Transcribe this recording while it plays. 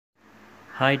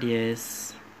Hi dears,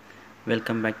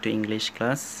 welcome back to English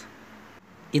class.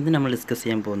 ഇന്ന് നമ്മൾ discuss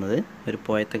ചെയ്യാൻ പോകുന്നത് ഒരു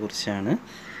പോയത്തെക്കുറിച്ചാണ്.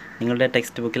 നിങ്ങളുടെ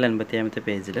ടെക്സ്റ്റ് ബുക്കിൽ 57ാമത്തെ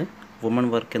പേജിൽ വുമൺ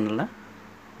വർക്ക് എന്നുള്ള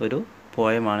ഒരു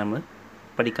പോയമാണ് നമ്മൾ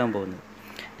പഠിക്കാൻ പോകുന്നത്.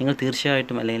 നിങ്ങൾ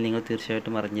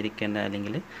തീർച്ചയായിട്ടും അറിഞ്ഞിരിക്കേണ്ട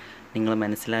അല്ലെങ്കിൽ നിങ്ങൾ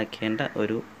മനസ്സിലാക്കേണ്ട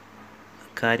ഒരു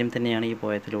കാര്യം തന്നെയാണ് ഈ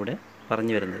പോയത്തിലൂടെ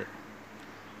പറഞ്ഞു വരുന്നത്.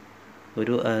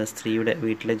 ഒരു സ്ത്രീയുടെ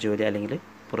വീട്ടിലെ ജോലി അല്ലെങ്കിൽ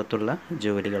പുറത്തുള്ള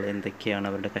ജോലികൾ എന്തൊക്കെയാണ്,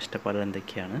 അവരുടെ കഷ്ടപ്പാടുകൾ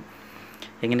എന്തൊക്കെയാണ്,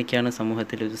 എങ്ങനെയൊക്കെയാണ്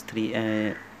സമൂഹത്തിൽ ഒരു സ്ത്രീ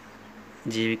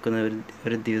ജീവിക്കുന്ന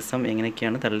ഒരു ദിവസം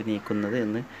എങ്ങനെയൊക്കെയാണ് തള്ളി നീക്കുന്നത്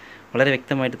എന്ന് വളരെ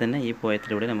വ്യക്തമായിട്ട് തന്നെ ഈ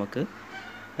പോയത്തിലൂടെ നമുക്ക്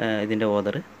ഇതിൻ്റെ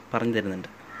ഓതർ പറഞ്ഞു തരുന്നുണ്ട്.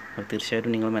 അപ്പോൾ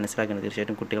തീർച്ചയായിട്ടും നിങ്ങൾ മനസ്സിലാക്കേണ്ടത്,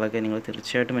 തീർച്ചയായിട്ടും കുട്ടികളൊക്കെ നിങ്ങൾ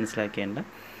തീർച്ചയായിട്ടും മനസ്സിലാക്കേണ്ട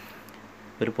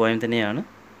ഒരു പോയം തന്നെയാണ്,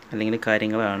 അല്ലെങ്കിൽ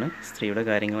കാര്യങ്ങളാണ്, സ്ത്രീയുടെ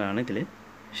കാര്യങ്ങളാണ് ഇതിൽ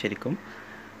ശരിക്കും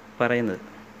പറയുന്നത്.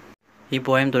 ഈ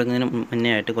പോയം തുടങ്ങുന്നതിന്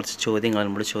മുന്നേ ആയിട്ട് കുറച്ച് ചോദ്യങ്ങൾ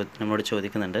നമ്മളോട്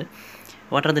ചോദിക്കുന്നുണ്ട്.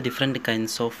 What are the different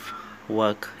kinds of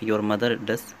work your mother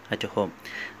does at home?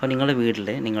 അപ്പോൾ നിങ്ങളുടെ വീട്ടിൽ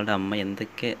നിങ്ങളുടെ അമ്മ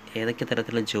ഏതൊക്കെ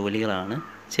തരത്തിലുള്ള ജോലികളാണ്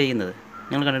ചെയ്യുന്നത്?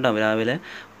 നിങ്ങൾ കണ്ടിട്ടുണ്ടാവും, രാവിലെ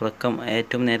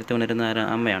ഏറ്റവും നേരത്തെ ഉണരുന്ന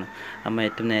അമ്മയാണ്. അമ്മ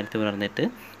ഏറ്റവും നേരത്തെ ഉണർന്നിട്ട്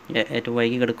ഏറ്റവും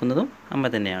വൈകി കിടക്കുന്നതും അമ്മ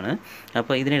തന്നെയാണ്.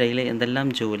 അപ്പോൾ ഇതിനിടയിൽ എന്തെല്ലാം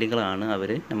ജോലികളാണ്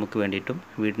അവർ നമുക്ക് വേണ്ടിയിട്ടും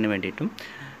വീടിന് വേണ്ടിയിട്ടും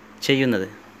ചെയ്യുന്നത്?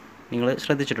 നിങ്ങൾ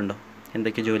ശ്രദ്ധിച്ചിട്ടുണ്ടോ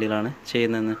എന്തൊക്കെ ജോലികളാണ്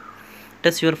ചെയ്യുന്നതെന്ന്?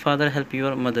 Does your father help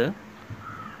your mother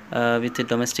with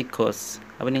domestic course?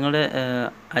 അപ്പോൾ നിങ്ങളുടെ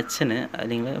അച്ഛന്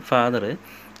അല്ലെങ്കിൽ ഫാദർ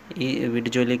ഈ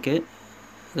വീട്ടുജോലിക്ക്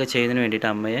ചെയ്യുന്നതിന് വേണ്ടിയിട്ട്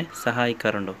അമ്മയെ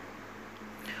സഹായിക്കാറുണ്ടോ?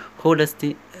 Who does the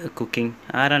cooking?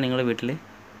 ആരാണ് നിങ്ങളുടെ വീട്ടിൽ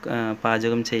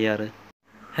പാചകം ചെയ്യാറ്?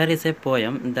 Her is A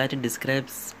poem that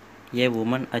describes A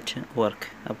woman at work.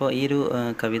 അപ്പോൾ ഈ ഒരു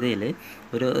കവിതയിൽ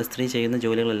ഒരു സ്ത്രീ ചെയ്യുന്ന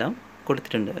ജോലികളെല്ലാം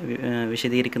കൊടുത്തിട്ടുണ്ട്,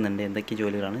 വിശദീകരിക്കുന്നുണ്ട് എന്തൊക്കെ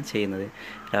ജോലികളാണ് ചെയ്യുന്നത്.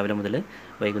 രാവിലെ മുതൽ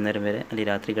വൈകുന്നേരം വരെ അല്ലെങ്കിൽ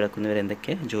രാത്രി കിടക്കുന്നവരെ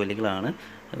എന്തൊക്കെ ജോലികളാണ്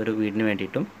ഒരു വീടിന്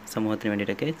വേണ്ടിയിട്ടും സമൂഹത്തിന്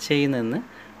വേണ്ടിയിട്ടൊക്കെ ചെയ്യുന്നതെന്ന്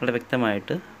വളരെ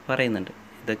വ്യക്തമായിട്ട് പറയുന്നുണ്ട്.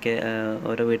 ഇതൊക്കെ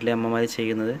ഓരോ വീട്ടിലെ അമ്മമാർ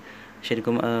ചെയ്യുന്നത്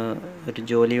ശരിക്കും ഒരു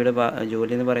ജോലി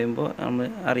എന്ന് പറയുമ്പോൾ നമ്മൾ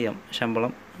അറിയാം,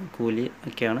 ശമ്പളം, കൂലി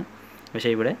ഒക്കെയാണ്.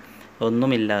 പക്ഷേ ഇവിടെ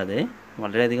ഒന്നുമില്ലാതെ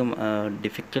വളരെയധികം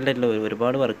ഡിഫിക്കൽട്ടായിട്ടുള്ള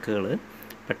ഒരുപാട് വർക്കുകൾ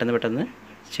പെട്ടെന്ന്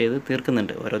ചെയ്ത്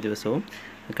തീർക്കുന്നുണ്ട്. ഓരോ ദിവസവും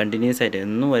കണ്ടിന്യൂസ് ആയിട്ട്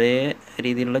എന്നും ഒരേ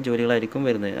രീതിയിലുള്ള ജോലികളായിരിക്കും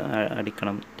വരുന്നത്.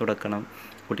 അടിക്കണം, തുടക്കണം,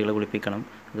 കുട്ടികളെ കുളിപ്പിക്കണം,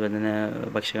 അതുപോലെ തന്നെ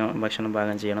ഭക്ഷണം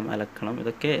പാകം ചെയ്യണം, അലക്കണം,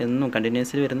 ഇതൊക്കെ എന്നും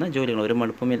കണ്ടിന്യൂസ്ലി വരുന്ന ജോലികൾ. ഒരു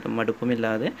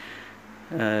മടുപ്പുമില്ലാതെ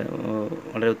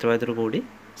വളരെ ഉത്തരവാദിത്തത്തോടു കൂടി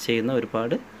ചെയ്യുന്ന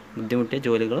ഒരുപാട് ബുദ്ധിമുട്ടിയ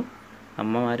ജോലികളും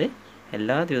അമ്മമാർ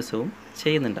എല്ലാ ദിവസവും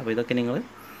ചെയ്യുന്നുണ്ട്. അപ്പോൾ ഇതൊക്കെ നിങ്ങൾ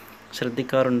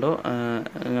ശ്രദ്ധിക്കാറുണ്ടോ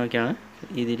എന്നൊക്കെയാണ്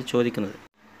ഇതിൽ ചോദിക്കുന്നത്.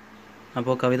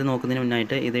 അപ്പോൾ കവിത നോക്കുന്നതിന്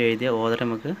മുന്നായിട്ട് ഇത് എഴുതിയ ഓതറെ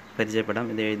നമുക്ക് പരിചയപ്പെടാം.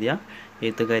 ഇത് എഴുതിയ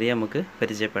എഴുത്തുകാരിയെ നമുക്ക്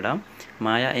പരിചയപ്പെടാം.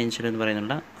 മായ ഏഞ്ചൽ എന്ന്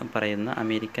പറയുന്ന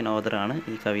അമേരിക്കൻ ഓതറാണ്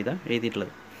ഈ കവിത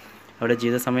എഴുതിയിട്ടുള്ളത്. അവരുടെ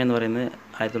ജീവിത സമയം എന്ന് പറയുന്നത്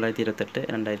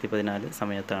 1928-2014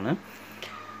 സമയത്താണ്.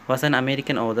 Was an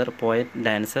American author, poet,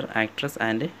 dancer, actress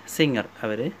and singer.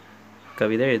 അവർ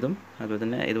കവിത എഴുതും, അതുപോലെ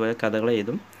തന്നെ ഇതുപോലെ കഥകൾ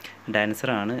എഴുതും,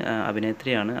 ഡാൻസറാണ്,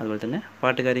 അഭിനേത്രിയാണ്, അതുപോലെ തന്നെ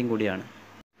പാട്ടുകാരിയും കൂടിയാണ്.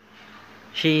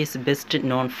 She is best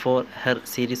known for her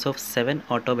series of 7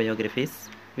 autobiographies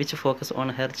which focus on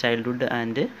her childhood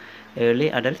and early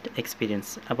adult experience.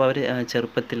 അപ്പോൾ അവർ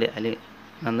ചെറുപ്പത്തിൽ അല്ലെങ്കിൽ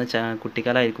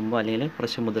കുട്ടിക്കാലമായിരിക്കുമ്പോൾ അല്ലെങ്കിൽ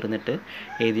കുറച്ച് മുതിർന്നിട്ട്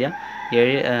എഴുതിയ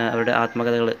 7 അവരുടെ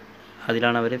ആത്മകഥകൾ,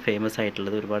 അതിലാണ് അവർ ഫേമസ്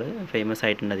ആയിട്ടുള്ളത്. ഒരുപാട് ഫേമസ്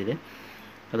ആയിട്ടുണ്ട് അതിൽ.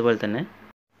 അതുപോലെ തന്നെ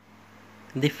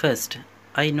the first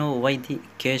I know Y the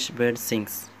cage bird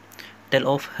sings tell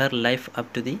of her life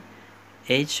up to the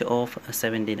age of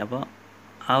 17. അപ്പോൾ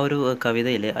ആ ഒരു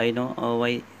കവിതയിൽ I know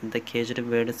why the caged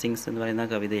bird sings എന്ന് പറയുന്ന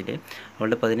കവിതയിൽ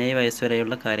അവളുടെ 17 വയസ്സ്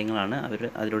വരെയുള്ള കാര്യങ്ങളാണ് അവർ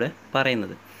അതിലൂടെ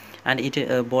പറയുന്നത്. And it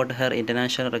boat her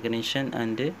international recognition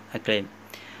and acclaim.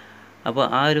 അപ്പോൾ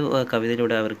ആ ഒരു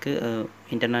കവിതയിലൂടെ അവർക്ക്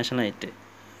ഇൻ്റർനാഷണലായിട്ട്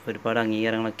ഒരുപാട്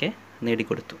അംഗീകാരങ്ങളൊക്കെ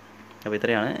നേടിക്കൊടുത്തു. അപ്പോൾ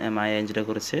ഇത്രയാണ് മായ ഏഞ്ചലിനെ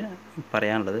കുറിച്ച്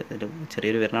പറയാനുള്ളത്. ഇതിൽ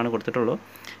ചെറിയൊരു വിവരണമാണ് കൊടുത്തിട്ടുള്ളൂ,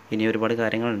 ഇനി ഒരുപാട്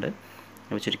കാര്യങ്ങളുണ്ട്.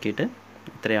 അപ്പോൾ ചുരുക്കിയിട്ട്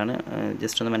ഇത്രയാണ്,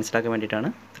 ജസ്റ്റ് ഒന്ന് മനസ്സിലാക്കാൻ വേണ്ടിയിട്ടാണ്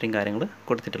ഇത്രയും കാര്യങ്ങൾ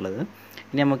കൊടുത്തിട്ടുള്ളത്.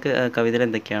 ഇനി നമുക്ക് കവിതയിൽ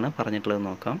എന്തൊക്കെയാണ് പറഞ്ഞിട്ടുള്ളത്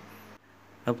നോക്കാം.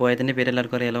 പോയതിൻ്റെ പേര്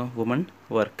എല്ലാവർക്കും അറിയാലോ, വുമൺ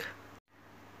വർക്ക്.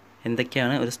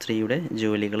 എന്തൊക്കെയാണ് ഒരു സ്ത്രീയുടെ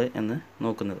ജോലികൾ എന്ന്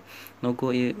നോക്കൂ.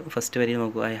 ഈ ഫസ്റ്റ് വരിയിൽ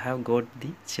നോക്കൂ. I have got the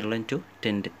children to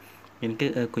tend. എനിക്ക്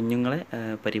കുഞ്ഞുങ്ങളെ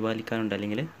പരിപാലിക്കാനുണ്ട്,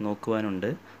 അല്ലെങ്കിൽ നോക്കുവാനുണ്ട്,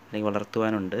 അല്ലെങ്കിൽ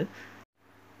വളർത്തുവാനുണ്ട്.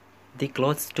 The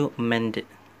clothes to mend.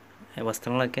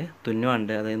 വസ്ത്രങ്ങളൊക്കെ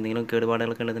തുന്നുവാനുണ്ട്, അത് എന്തെങ്കിലും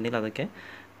കേടുപാടുകളൊക്കെ ഉണ്ടെന്നുണ്ടെങ്കിൽ അതൊക്കെ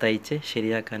തയ്ച്ച്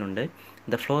ശരിയാക്കാനുണ്ട്.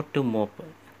 The floor to mop.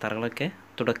 തറകളൊക്കെ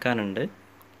തുടക്കാനുണ്ട്,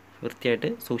 വൃത്തിയായിട്ട്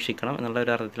സൂക്ഷിക്കണം എന്നുള്ള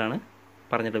ഒരു അർത്ഥത്തിലാണ്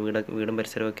പറഞ്ഞിട്ടുള്ളത്. വീടും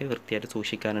പരിസരമൊക്കെ വൃത്തിയായിട്ട്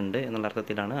സൂക്ഷിക്കാനുണ്ട് എന്നുള്ള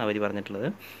അർത്ഥത്തിലാണ് അവർ പറഞ്ഞിട്ടുള്ളത്.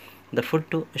 The food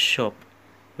to shop.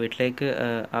 വീട്ടിലേക്ക്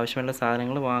ആവശ്യമുള്ള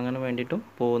സാധനങ്ങൾ വാങ്ങാൻ വേണ്ടിയിട്ടും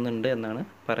പോകുന്നുണ്ട് എന്നാണ്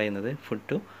പറയുന്നത്. ഫുഡ്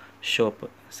ടു ഷോപ്പ്,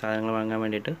 സാധനങ്ങൾ വാങ്ങാൻ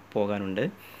വേണ്ടിയിട്ട് പോകാനുണ്ട്.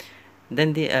 Then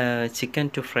the chicken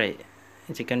to fry.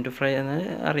 Chicken to fry എന്ന്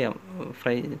അറിയാം,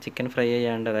 ചിക്കൻ ഫ്രൈ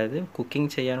ചെയ്യാണ്ട്, അതായത്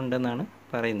കുക്കിംഗ് ചെയ്യാനുണ്ടെന്നാണ്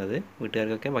പറയുന്നത്.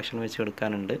 വീട്ടുകാർക്കൊക്കെ ഭക്ഷണം വെച്ച്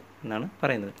കൊടുക്കാനുണ്ട് എന്നാണ്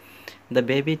പറയുന്നത്. ദ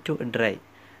ബേബി ടു ഡ്രൈ,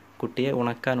 കുട്ടിയെ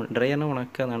ഉണക്കാനുണ്ട്. ഡ്രൈ ആണ്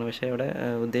ഉണക്കുക എന്നാണ്, പക്ഷേ ഇവിടെ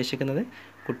ഉദ്ദേശിക്കുന്നത്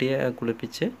കുട്ടിയെ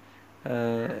കുളിപ്പിച്ച്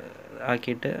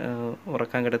ആക്കിയിട്ട്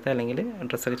ഉറക്കാൻ കിടത്തുക, അല്ലെങ്കിൽ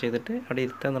ഡ്രസ്സൊക്കെ ചെയ്തിട്ട് അവിടെ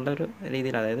ഇരുത്തുക എന്നുള്ള ഒരു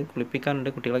രീതിയിൽ, അതായത് കുളിപ്പിക്കാനുണ്ട്,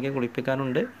 കുട്ടികളൊക്കെ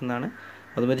കുളിപ്പിക്കാനുണ്ട് എന്നാണ്,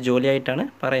 അതും ഒരു ജോലിയായിട്ടാണ്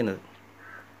പറയുന്നത്.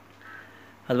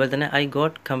 അതുപോലെ തന്നെ I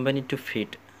got company to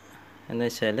feed എന്ന്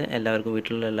വെച്ചാൽ എല്ലാവർക്കും,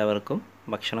 വീട്ടിലുള്ള എല്ലാവർക്കും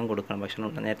ഭക്ഷണം കൊടുക്കണം. ഭക്ഷണം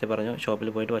നേരത്തെ പറഞ്ഞു, ഷോപ്പിൽ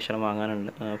പോയിട്ട് ഭക്ഷണം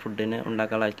വാങ്ങാനുണ്ട്, ഫുഡിന്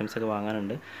ഉണ്ടാക്കാനുള്ള ഐറ്റംസൊക്കെ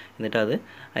വാങ്ങാനുണ്ട്. എന്നിട്ട് അത്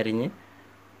അരിഞ്ഞ്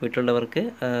വീട്ടിലുള്ളവർക്ക്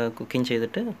കുക്കിംഗ്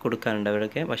ചെയ്തിട്ട് കൊടുക്കാനുണ്ട്,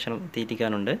 അവരൊക്കെ ഭക്ഷണം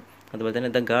തീറ്റിക്കാനുണ്ട്. അതുപോലെ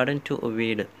തന്നെ ദ ഗാർഡൻ ടു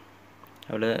വീഡ്,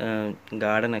 അവിടെ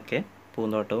ഗാർഡനൊക്കെ,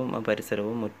 പൂന്തോട്ടവും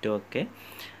പരിസരവും മുറ്റവും ഒക്കെ,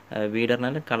 വീട്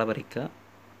പറഞ്ഞാൽ കള പറിക്കുക,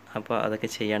 അപ്പോൾ അതൊക്കെ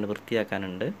ചെയ്യാണ്ട്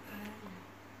വൃത്തിയാക്കാനുണ്ട്.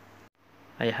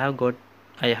 I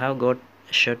have got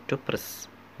shirt to press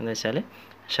എന്ന് വെച്ചാൽ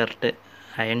ഷർട്ട്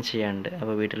അയൺ ചെയ്യാനുണ്ട്.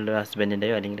 അപ്പോൾ വീട്ടിലുള്ള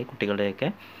ഹസ്ബൻഡിൻ്റെയോ അല്ലെങ്കിൽ കുട്ടികളുടെയൊക്കെ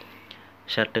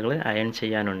ഷർട്ടുകൾ അയൺ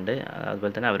ചെയ്യാനുണ്ട്.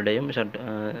 അതുപോലെ തന്നെ അവരുടെയും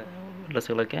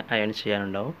ഡ്രസ്സുകളൊക്കെ അയൺ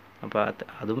ചെയ്യാനുണ്ടാവും, അപ്പോൾ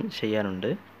അതും ചെയ്യാനുണ്ട്.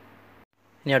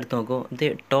 ഇനി അടുത്ത് നോക്കൂ, the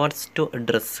tots to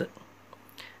dress.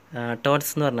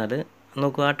 Tots എന്ന് പറഞ്ഞാൽ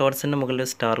നോക്കൂ, ആ ടോട്ട്സിൻ്റെ മുകളിൽ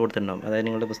സ്റ്റാർ കൊടുത്തിട്ടുണ്ടാവും. അതായത്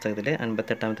നിങ്ങളുടെ പുസ്തകത്തിൽ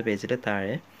 58ാമത്തെ പേജിൽ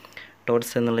താഴെ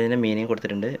ടോട്ട്സ് എന്നുള്ളതിൻ്റെ മീനിങ്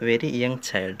കൊടുത്തിട്ടുണ്ട്. വെരി യങ്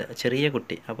ചൈൽഡ്, ചെറിയ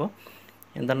കുട്ടി. അപ്പോൾ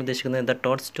എന്താണ് ഉദ്ദേശിക്കുന്നത്? ദ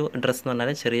ടോട്ട്സ് ടു ഡ്രസ്സ് എന്ന്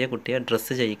പറഞ്ഞാൽ ചെറിയ കുട്ടിയെ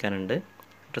ഡ്രസ്സ് ചെയ്യിക്കാനുണ്ട്,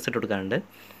 ഡ്രസ്സ് ഇട്ട് കൊടുക്കാനുണ്ട്.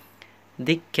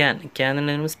 ദി ക്യാൻ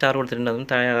എന്നുള്ളതിനും സ്റ്റാർ കൊടുത്തിട്ടുണ്ട്, അതും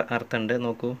താഴെ അർത്ഥമുണ്ട്.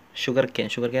 നോക്കൂ, ഷുഗർ ക്യാൻ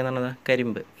എന്ന് പറഞ്ഞാൽ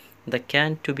കരിമ്പ്. The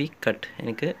can to B cut,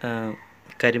 എനിക്ക്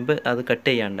കരിമ്പ് അത് കട്ട്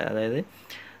ചെയ്യാനുണ്ട്, അതായത്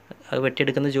അത്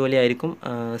വെട്ടിയെടുക്കുന്ന ജോലിയായിരിക്കും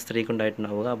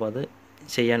സ്ത്രീക്കുണ്ടായിട്ടുണ്ടാവുക, അപ്പോൾ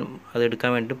അത്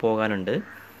എടുക്കാൻ വേണ്ടി പോകാനുണ്ട്.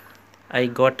 ഐ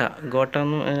ഗോട്ട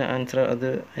എന്ന് ആൻസർ, അത്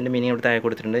അതിൻ്റെ മീനിങ് അവിടെ താഴെ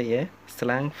കൊടുത്തിട്ടുണ്ട്. A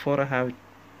slang four have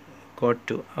got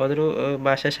to, അതൊരു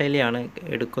ഭാഷാ ശൈലിയാണ്.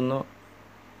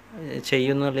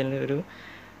 ചെയ്യുന്നു എന്നുള്ളതിന് ഒരു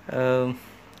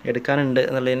എടുക്കാനുണ്ട്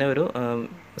എന്നുള്ളതിന് ഒരു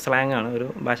സ്ലാങ് ആണ്, ഒരു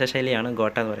ഭാഷാ ശൈലിയാണ്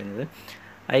ഗോട്ട എന്ന് പറയുന്നത്.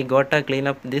 I gotta clean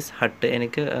up this hut,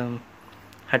 എനിക്ക്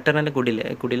ഹട്ട് പറഞ്ഞാൽ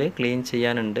കുടിൽ ക്ലീൻ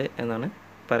ചെയ്യാനുണ്ട് എന്നാണ്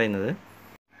പറയുന്നത്.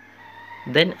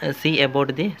 ദെൻ സീ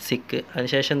അബൌട്ട് ദി സിക്ക്,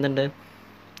 അതിനുശേഷം എന്തുണ്ട്?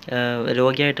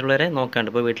 രോഗിയായിട്ടുള്ളവരെ നോക്കാണ്ട്.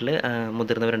 ഇപ്പോൾ വീട്ടിൽ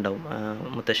മുതിർന്നവരുണ്ടാവും,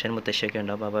 മുത്തശ്ശിയൊക്കെ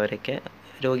ഉണ്ടാവും, അപ്പോൾ അവരൊക്കെ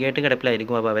രോഗിയായിട്ട്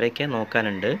കിടപ്പിലായിരിക്കും, അപ്പോൾ അവരൊക്കെ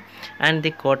നോക്കാനുണ്ട്. And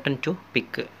the cotton to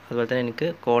pick, അതുപോലെ തന്നെ എനിക്ക്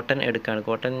കോട്ടൺ എടുക്കാണ്.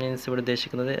 കോട്ടൺ മീൻസ് ഇവിടെ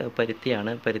ഉദ്ദേശിക്കുന്നത്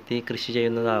പരുത്തിയാണ്, പരുത്തി കൃഷി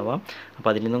ചെയ്യുന്നതാവാം,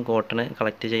 അപ്പോൾ അതിൽ നിന്നും കോട്ടൺ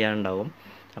കളക്ട് ചെയ്യാനുണ്ടാവും,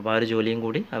 അപ്പോൾ ആ ഒരു ജോലിയും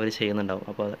കൂടി അവർ ചെയ്യുന്നുണ്ടാവും.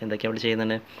 അപ്പോൾ എന്തൊക്കെയാണ് അവിടെ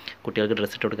ചെയ്യുന്നുണ്ട്? കുട്ടികൾക്ക്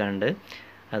ഡ്രസ്സ് ഇട്ട് കൊടുക്കാനുണ്ട്,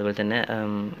 അതുപോലെ തന്നെ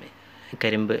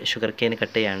കരിമ്പ് ഷുഗർ കെയിൻ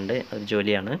കട്ട് ചെയ്യാനുണ്ട്, അത്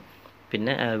ജോലിയാണ്.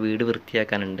 പിന്നെ വീട്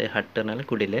വൃത്തിയാക്കാനുണ്ട്, ഹട്ട് പറഞ്ഞാൽ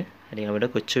കുടിൽ അല്ലെങ്കിൽ അവരുടെ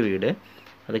കൊച്ചു വീട്,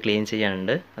 അത് ക്ലീൻ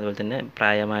ചെയ്യാനുണ്ട്. അതുപോലെ തന്നെ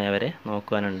പ്രായമായവരെ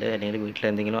നോക്കാനുണ്ട്, അല്ലെങ്കിൽ വീട്ടിൽ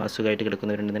എന്തെങ്കിലും അസുഖമായിട്ട്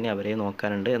കിടക്കുന്നവരുണ്ടെങ്കിൽ അവരെ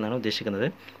നോക്കാനുണ്ട് എന്നാണ് ഉദ്ദേശിക്കുന്നത്.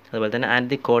 അതുപോലെ തന്നെ and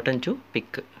the cotton to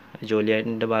pick,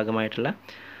 ജോലിയുടെ ഭാഗമായിട്ടുള്ള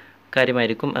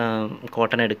കാര്യമായിരിക്കും.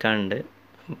 കോട്ടൺ എടുക്കാനുണ്ട്,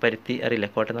 പരുത്തി അറിയില്ല,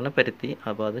 കോട്ടൺ എന്ന് പറഞ്ഞാൽ പരുത്തി,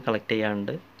 അപ്പോൾ അത് കളക്ട്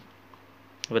ചെയ്യാനുണ്ട്.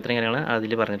 അപ്പോൾ ഇത്രയും കാര്യമാണ്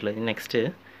അതിൽ പറഞ്ഞിട്ടുള്ളത്. നെക്സ്റ്റ്,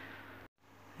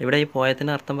 ഇവിടെ ഈ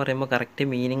പോയത്തിൻ്റെ അർത്ഥം പറയുമ്പോൾ കറക്റ്റ്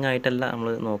മീനിങ് ആയിട്ടല്ല നമ്മൾ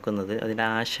നോക്കുന്നത്, അതിൻ്റെ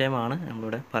ആശയമാണ്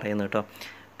നമ്മളിവിടെ പറയുന്നത് കേട്ടോ.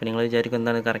 അപ്പോൾ നിങ്ങൾ വിചാരിക്കും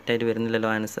എന്താണ് കറക്റ്റായിട്ട് വരുന്നില്ലല്ലോ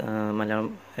മലയാളം,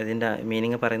 ഇതിൻ്റെ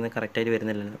മീനിങ് പറയുന്നത് കറക്റ്റായിട്ട്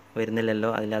വരുന്നില്ലല്ലോ,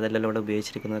 അതല്ലല്ലോ ഇവിടെ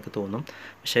ഉപയോഗിച്ചിരിക്കുന്നതൊക്കെ തോന്നും.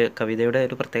 പക്ഷേ കവിതയുടെ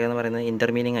ഒരു പ്രത്യേകത എന്ന് പറയുന്നത്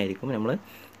ഇൻ്റർ മീനിങ് ആയിരിക്കും, നമ്മൾ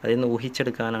അതിൽ നിന്ന്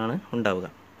ഊഹിച്ചെടുക്കാനാണ് ഉണ്ടാവുക.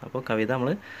 അപ്പോൾ കവിത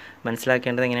നമ്മൾ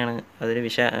മനസ്സിലാക്കേണ്ടത് എങ്ങനെയാണ്? അതൊരു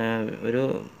ഒരു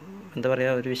എന്താ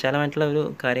പറയുക, ഒരു വിശാലമായിട്ടുള്ള ഒരു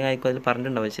കാര്യമായിരിക്കും അതിൽ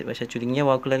പറഞ്ഞിട്ടുണ്ടാവും, പക്ഷേ ചുരുങ്ങിയ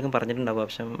വാക്കുകളായിരിക്കും പറഞ്ഞിട്ടുണ്ടാവുക,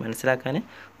 പക്ഷേ മനസ്സിലാക്കാൻ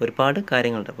ഒരുപാട്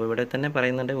കാര്യങ്ങളുണ്ട്. അപ്പോൾ ഇവിടെ തന്നെ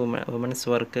പറയുന്നുണ്ട് വുമൻസ്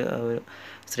വർക്ക്,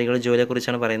 സ്ത്രീകളുടെ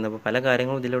ജോലിയെക്കുറിച്ചാണ് പറയുന്നത്. അപ്പോൾ പല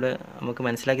കാര്യങ്ങളും ഇതിലൂടെ നമുക്ക്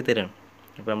മനസ്സിലാക്കി തരികയാണ്.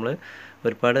 അപ്പോൾ നമ്മൾ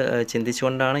ഒരുപാട്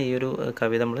ചിന്തിച്ചുകൊണ്ടാണ് ഈ ഒരു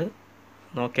കവിത നമ്മൾ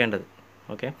നോക്കേണ്ടത്.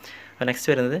 ഓക്കെ, അപ്പോൾ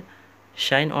നെക്സ്റ്റ് വരുന്നത്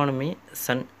Shine on me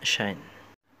sun Shine,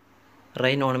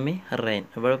 rain on me rain.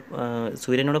 അപ്പോൾ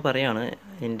സൂര്യനോട് പറയാണ്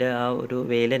എൻ്റെ ആ ഒരു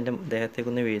വെയിൽ എൻ്റെ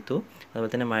ദേഹത്തേക്കൊന്ന് വീഴ്ത്തു.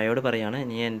 അതുപോലെ തന്നെ മഴയോട് പറയാണ്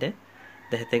നീ എൻ്റെ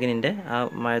ദേഹത്തേക്ക് നിൻ്റെ ആ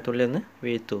മഴത്തുള്ളി ഒന്ന്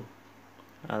വീഴ്ത്തു.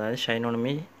 അതായത് Shine on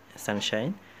me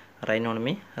sunshine, rain on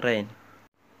me rain.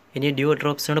 ഇനി ഡ്യൂ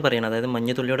ഡ്രോപ്സിനോട് പറയാണ്, അതായത്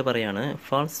മഞ്ഞുതുള്ളിയോട് പറയാണ്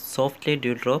fall softly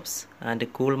due drops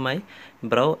and cool my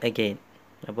ബ്രൗ again.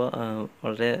 അപ്പോൾ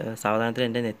വളരെ സാവധാനത്തിൽ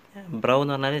എൻ്റെ ബ്രൗ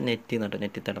എന്ന് പറഞ്ഞാൽ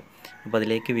നെറ്റിത്തടം, അപ്പോൾ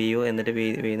അതിലേക്ക് വീയോ, എന്നിട്ട്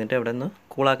വീണിട്ട് അവിടെ നിന്ന്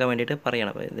കൂളാക്കാൻ വേണ്ടിയിട്ട് പറയണം.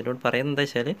 അപ്പോൾ ഇതിനോട് പറയുന്നത് എന്താ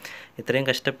വെച്ചാൽ ഇത്രയും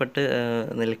കഷ്ടപ്പെട്ട്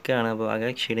നിൽക്കുകയാണ്, അപ്പോൾ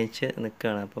ആകെ ക്ഷീണിച്ച്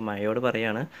നിൽക്കുകയാണ്, അപ്പോൾ മഴയോട്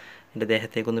പറയാണ് എൻ്റെ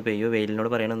ദേഹത്തേക്കൊന്ന് പെയ്യൂ, വെയിലിനോട്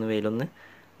പറയണം ഒന്ന് വെയിലൊന്ന്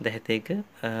ദേഹത്തേക്ക്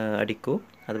അടിക്കൂ.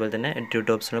 അതുപോലെ തന്നെ ഡ്യൂ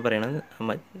ഡ്രോപ്സിനോട് പറയണത്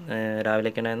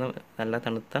രാവിലേക്ക് ഉണ്ടായിരുന്ന നല്ല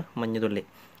തണുത്ത മഞ്ഞുതുള്ളി,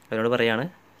 അതിനോട് പറയാണ്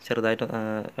ചെറുതായിട്ട്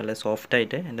നല്ല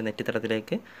സോഫ്റ്റായിട്ട് എൻ്റെ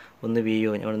നെറ്റിത്തടത്തിലേക്ക് ഒന്ന്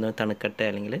വീയോ, ഒന്ന് തണുക്കട്ടെ,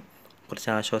 അല്ലെങ്കിൽ കുറച്ച്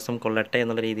ആശ്വാസം കൊള്ളട്ടെ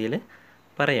എന്നുള്ള രീതിയിൽ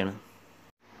പറയണം.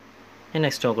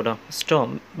 Next നോക്കൂട്ടോ,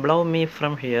 Storm blow me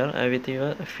from here with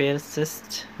your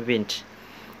ഫിയർസസ്റ്റ് wind.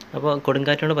 അപ്പോൾ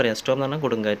കൊടുങ്കാറ്റിനോട് പറയാം, സ്റ്റോം എന്ന് പറഞ്ഞാൽ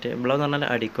കൊടുങ്കാറ്റ്, ബ്ലോ എന്ന് പറഞ്ഞാൽ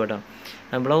അടിക്കോട്ടോ.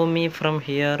 Blow me from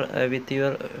here with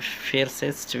your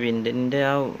ഫിയർസെസ്റ്റ് wind, എൻ്റെ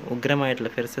ആ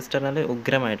ഉഗ്രമായിട്ടുള്ള, ഫിയർസെസ്റ്റ് പറഞ്ഞാൽ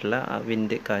ഉഗ്രമായിട്ടുള്ള ആ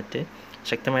വിൻഡ്, കാറ്റ്,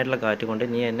 ശക്തമായിട്ടുള്ള കാറ്റ് കൊണ്ട്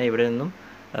നീ എന്നെ ഇവിടെ നിന്നും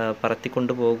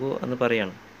പറത്തിക്കൊണ്ടു പോകൂ എന്ന്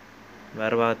പറയാണ്,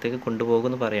 വേറെ ഭാഗത്തേക്ക്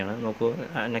കൊണ്ടുപോകുമെന്ന് പറയാണ്. നോക്കൂ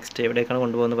നെക്സ്റ്റ് എവിടേക്കാണ്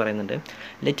കൊണ്ടുപോകുമെന്ന് പറയുന്നുണ്ട്.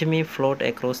 Let me float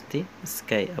across the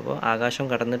sky, അപ്പോൾ ആകാശം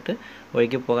കടന്നിട്ട്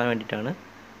ഒഴുകി പോകാൻ വേണ്ടിയിട്ടാണ്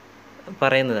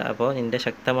പറയുന്നത്. അപ്പോൾ നിൻ്റെ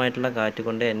ശക്തമായിട്ടുള്ള കാറ്റ്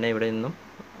കൊണ്ട് എന്നെ ഇവിടെ നിന്നും,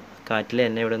 കാറ്റിൽ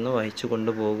എന്നെ ഇവിടെ നിന്ന് വഹിച്ചു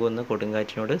കൊണ്ടുപോകുമെന്ന്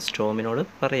കൊടുങ്കാറ്റിനോട്, സ്റ്റോമിനോട്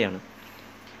പറയാണ്.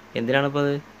 എന്തിനാണിപ്പോൾ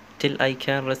അത്? Till I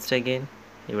can rest again,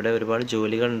 ഇവിടെ ഒരുപാട്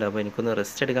ജോലികളുണ്ട്, അപ്പോൾ എനിക്കൊന്ന്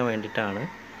റെസ്റ്റ് എടുക്കാൻ വേണ്ടിയിട്ടാണ്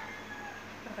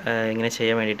ഇങ്ങനെ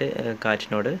ചെയ്യാൻ വേണ്ടിയിട്ട്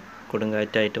കാറ്റിനോട്,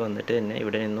 കൊടുങ്കാറ്റായിട്ട് വന്നിട്ട് എന്നെ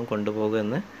ഇവിടെ നിന്നും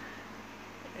കൊണ്ടുപോകുമെന്ന്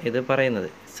ഇത് പറയുന്നത്,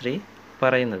 സ്ത്രീ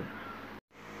പറയുന്നത്.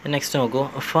 നെക്സ്റ്റ് നോക്കൂ,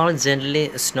 ഫാൾ ജെൻ്റ്ലി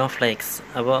സ്നോ ഫ്ലേക്സ്,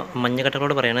 അപ്പോൾ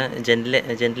മഞ്ഞുകട്ടകളോട് പറയാണ്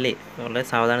ജെൻ്റ്ലി വളരെ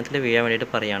സാവധാനത്തിൽ വീഴാൻ വേണ്ടിയിട്ട്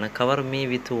പറയാണ്. Cover me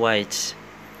with white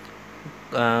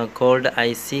called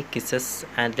IC kisses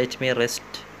and let me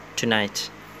rest to night.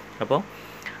 അപ്പോൾ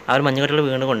ആ ഒരു മഞ്ഞുകട്ടകൾ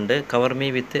വീണുകൊണ്ട് കവർ മീ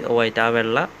വിത്ത് വൈറ്റ്, ആ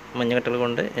വെള്ള മഞ്ഞുകട്ടകൾ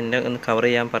കൊണ്ട് എന്നെ ഒന്ന് കവർ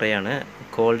ചെയ്യാൻ പറയാണ്.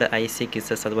 കോൾഡ് ഐസി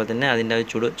കിസസ്, അതുപോലെ തന്നെ അതിൻ്റെ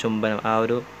ഒരു ചുംബനം, ആ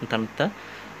ഒരു തണുത്ത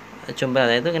ചുംബനം,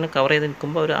 അതായത് ഇങ്ങനെ കവർ ചെയ്ത്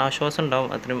നിൽക്കുമ്പോൾ ഒരു ആശ്വാസം ഉണ്ടാവും.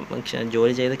 അത്രയും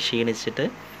ജോലി ചെയ്ത് ക്ഷീണിച്ചിട്ട്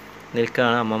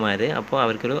നിൽക്കുകയാണ് അമ്മമാർ, അപ്പോൾ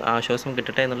അവർക്കൊരു ആശ്വാസം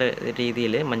കിട്ടട്ടെ എന്നുള്ള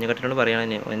രീതിയിൽ മഞ്ഞുകട്ടനോട്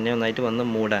പറയുകയാണ് എന്നെ ഒന്നായിട്ട് വന്ന്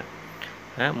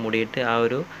മൂടിയിട്ട് ആ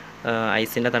ഒരു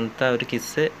ഐസിൻ്റെ തണുത്ത ഒരു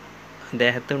കിസ്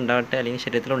ദേഹത്ത് ഉണ്ടാവട്ടെ അല്ലെങ്കിൽ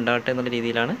ശരീരത്തിൽ ഉണ്ടാവട്ടെ എന്നുള്ള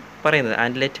രീതിയിലാണ് പറയുന്നത്.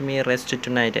 And let me rest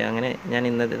to night, അങ്ങനെ ഞാൻ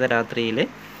ഇന്നത്തെ രാത്രിയിൽ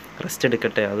റെസ്റ്റ്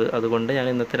എടുക്കട്ടെ, അതുകൊണ്ട് ഞാൻ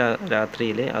ഇന്നത്തെ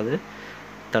രാത്രിയിൽ അത്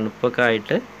തണുപ്പൊക്കെ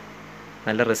ആയിട്ട്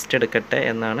നല്ല റെസ്റ്റ് എടുക്കട്ടെ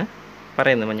എന്നാണ്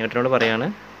പറയുന്നത്. മഞ്ഞുകട്ടനോട് പറയാണ്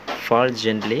fall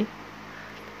gently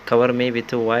cover me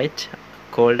with white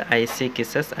called IC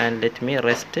kisses and let me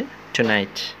rest to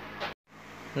night.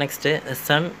 Next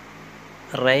sun,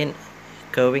 rain,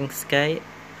 curving sky,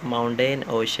 mountain,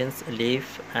 oceans, leaf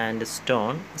and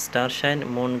stone, starshine,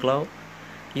 moon glow,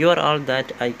 you are all that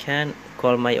I can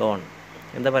call my own.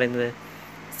 എന്താ പറയുന്നത്?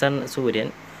 Sun, സൂര്യൻ,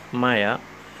 മഴ,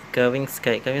 curving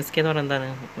sky എന്ന് പറഞ്ഞാൽ എന്താണ്?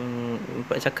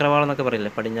 ചക്രവാളം എന്നൊക്കെ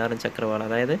പറയില്ലേ, പടിഞ്ഞാറൻ ചക്രവാളം,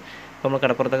 അതായത് ഇപ്പോൾ നമ്മൾ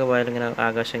കടപ്പുറത്തൊക്കെ പോയാലും ഇങ്ങനെ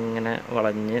ആകാശം ഇങ്ങനെ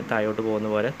വളഞ്ഞ് താഴോട്ട് പോകുന്ന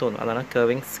പോലെ തോന്നും, അതാണ്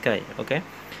കർവിംഗ് സ്കൈ. ഓക്കെ,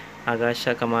 ആകാശ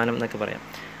കമാനം എന്നൊക്കെ പറയാം.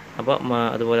 അപ്പോൾ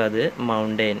അതുപോലെ അത്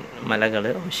മൗണ്ടെയിൻ, മലകൾ,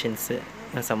 ഓഷ്യൻസ്,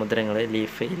 സമുദ്രങ്ങൾ,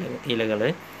 ലീഫ്, ഇലകൾ,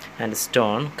 ആൻഡ്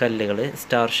സ്റ്റോൺ, കല്ലുകൾ,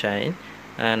 സ്റ്റാർ ഷൈൻ,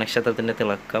 നക്ഷത്രത്തിൻ്റെ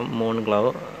തിളക്കം, മൂൺ ഗ്ലോ,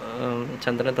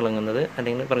 ചന്ദ്രൻ തിളങ്ങുന്നത്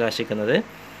അല്ലെങ്കിൽ പ്രകാശിക്കുന്നത്,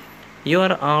 you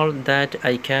are all that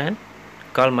I can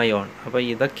call my own. അപ്പോൾ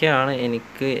ഇതൊക്കെയാണ്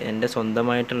എനിക്ക് എൻ്റെ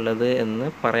സ്വന്തമായിട്ടുള്ളത് എന്ന്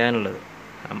പറയാനുള്ളത്.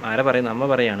 ആരാ പറയുന്നത്? അമ്മ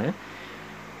പറയാണ്,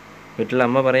 വീട്ടിൽ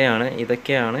അമ്മ പറയാണ്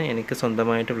ഇതൊക്കെയാണ് എനിക്ക്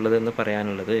സ്വന്തമായിട്ടുള്ളത് എന്ന്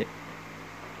പറയാനുള്ളത്.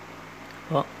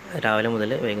 അപ്പോൾ രാവിലെ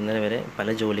മുതൽ വൈകുന്നേരം വരെ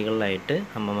പല ജോലികളിലായിട്ട്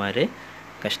അമ്മമാർ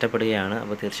കഷ്ടപ്പെടുകയാണ്.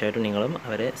 അപ്പോൾ തീർച്ചയായിട്ടും നിങ്ങളും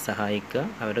അവരെ സഹായിക്കുക.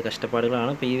 അവരുടെ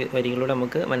കഷ്ടപ്പാടുകളാണ് ഇപ്പോൾ ഈ വരികളിലൂടെ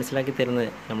നമുക്ക് മനസ്സിലാക്കി തരുന്നത്.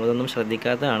 നമ്മളതൊന്നും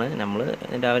ശ്രദ്ധിക്കാത്തതാണ്. നമ്മൾ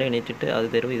രാവിലെ എണീറ്റിട്ട് അത്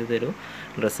തരൂ, ഇത് തരൂ,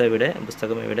 ഡ്രസ്സ് എവിടെ,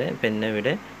 പുസ്തകം എവിടെ, പെന്ന്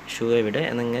എവിടെ, ഷൂ എവിടെ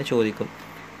എന്നിങ്ങനെ ചോദിക്കും.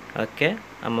 അതൊക്കെ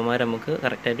അമ്മമാർ നമുക്ക്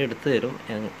കറക്റ്റായിട്ട് എടുത്തു തരും.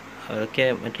 അതൊക്കെ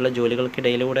മറ്റുള്ള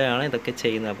ജോലികൾക്കിടയിലൂടെയാണ് ഇതൊക്കെ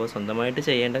ചെയ്യുന്നത്. അപ്പോൾ സ്വന്തമായിട്ട്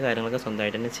ചെയ്യേണ്ട കാര്യങ്ങളൊക്കെ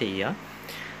സ്വന്തമായിട്ട് തന്നെ ചെയ്യുക.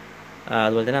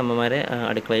 അതുപോലെ തന്നെ അമ്മമാരെ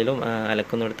അടുക്കളയിലും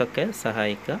അലക്കുന്നിടത്തൊക്കെ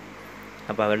സഹായിക്കുക.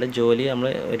 അപ്പോൾ അവരുടെ ജോലി നമ്മൾ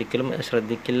ഒരിക്കലും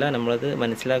ശ്രദ്ധിക്കില്ല, നമ്മളത്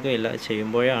മനസ്സിലാക്കുകയില്ല.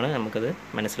 ചെയ്യുമ്പോഴാണ് നമുക്കത്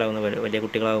മനസ്സിലാകുന്നത്. വലിയ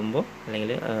കുട്ടികളാകുമ്പോൾ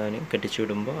അല്ലെങ്കിൽ കെട്ടിച്ചു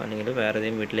വിടുമ്പോൾ അല്ലെങ്കിൽ വേറെ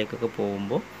ഏതെങ്കിലും വീട്ടിലേക്കൊക്കെ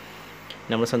പോകുമ്പോൾ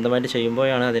നമ്മൾ സ്വന്തമായിട്ട്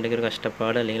ചെയ്യുമ്പോഴാണ് അതിൻ്റെയൊക്കെ ഒരു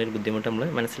കഷ്ടപ്പാട് അല്ലെങ്കിൽ ഒരു ബുദ്ധിമുട്ട് നമ്മൾ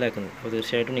മനസ്സിലാക്കുന്നത്. അപ്പോൾ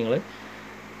തീർച്ചയായിട്ടും നിങ്ങൾ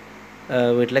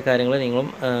വീട്ടിലെ കാര്യങ്ങൾ നിങ്ങളും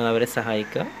അവരെ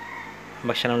സഹായിക്കുക.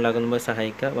 ഭക്ഷണം ഉണ്ടാക്കുമ്പോൾ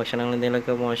സഹായിക്കുക. ഭക്ഷണങ്ങൾ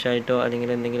എന്തെങ്കിലുമൊക്കെ മോശമായിട്ടോ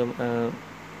അല്ലെങ്കിൽ എന്തെങ്കിലും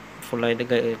ഫുള്ളായിട്ട്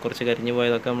കുറച്ച് കരിഞ്ഞു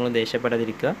പോയതൊക്കെ നമ്മൾ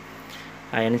ദേഷ്യപ്പെടാതിരിക്കുക.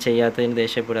 അയൺ ചെയ്യാത്തതിന്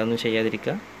ദേഷ്യപ്പെടുക, ഒന്നും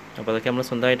ചെയ്യാതിരിക്കുക. അപ്പോൾ അതൊക്കെ നമ്മൾ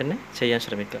സ്വന്തമായിട്ട് തന്നെ ചെയ്യാൻ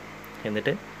ശ്രമിക്കുക.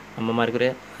 എന്നിട്ട് അമ്മമാർക്കൊരു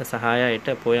സഹായമായിട്ട്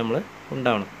എപ്പോഴും നമ്മൾ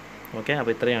ഉണ്ടാവണം. ഓക്കെ,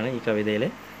 അപ്പോൾ ഇത്രയാണ് ഈ കവിതയിൽ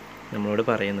നമ്മളോട്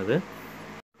പറയുന്നത്.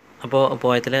 അപ്പോൾ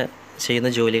പോയത്തിൽ ചെയ്യുന്ന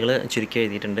ജോലികൾ ചുരുക്കി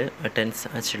എഴുതിയിട്ടുണ്ട്. ടെൻസ്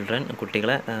ചിൽഡ്രൻ,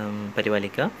 കുട്ടികളെ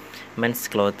പരിപാലിക്കുക. മെൻസ്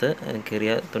ക്ലോത്ത്,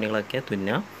 കീറിയ തുണികളൊക്കെ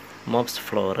തുന്നുക. മോപ്സ്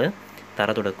ഫ്ലോറ്,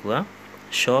 തറ തുടക്കുക.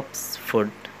 ഷോപ്സ്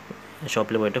ഫുഡ്,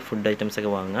 ഷോപ്പിൽ പോയിട്ട് ഫുഡ്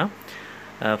ഐറ്റംസൊക്കെ വാങ്ങുക.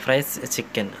 ഫ്രൈസ്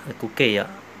ചിക്കൻ, കുക്ക് ചെയ്യുക.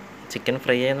 ചിക്കൻ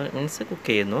ഫ്രൈ ചെയ്യുന്ന മീൻസ് കുക്ക്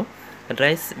ചെയ്യുന്നു.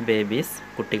 ഡ്രൈസ് ബേബീസ്,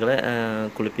 കുട്ടികളെ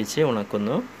കുളിപ്പിച്ച്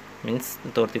ഉണക്കുന്നു, മീൻസ്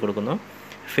തോർത്തി കൊടുക്കുന്നു.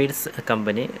 ഫീഡ്സ്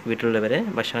കമ്പനി, വീട്ടിലുള്ളവരെ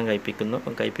ഭക്ഷണം കഴിപ്പിക്കുന്നു.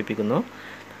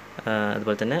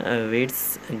 അതുപോലെ തന്നെ വീഡ്സ്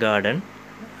ഗാർഡൻ,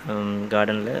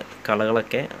 ഗാർഡനിൽ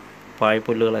കളകളൊക്കെ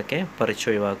പാഴ്പുല്ലുകളൊക്കെ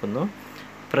പറിച്ചൊഴിവാക്കുന്നു.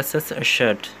 പ്രസ്സസ്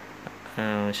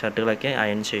ഷർട്ടുകളൊക്കെ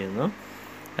അയൺ ചെയ്യുന്നു.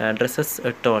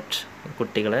 ഡ്രസ്സസ് ടോട്ട്,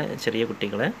 ചെറിയ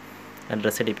കുട്ടികളെ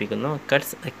ഡ്രസ്സ് ഇടിപ്പിക്കുന്നു.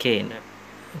 കട്ട്സ് കെയിൻ,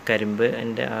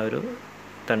 കരിമ്പിൻ്റെ ആ ഒരു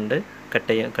തണ്ട്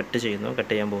കട്ട്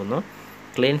ചെയ്യാൻ പോകുന്നു.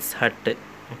 ക്ലീൻസ് ഹട്ട്,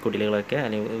 കുടിലുകളൊക്കെ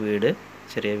അല്ലെങ്കിൽ വീട്,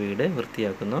 ചെറിയ വീട്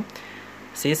വൃത്തിയാക്കുന്നു.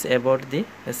 സീസ് എബൌട്ട് ദി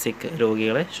സിക്ക്,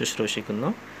 രോഗികളെ ശുശ്രൂഷിക്കുന്നു.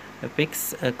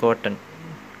 പിക്സ് കോട്ടൺ,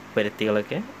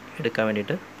 പരുത്തികളൊക്കെ എടുക്കാൻ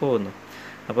വേണ്ടിയിട്ട് പോകുന്നു.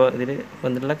 അപ്പോൾ ഇതിൽ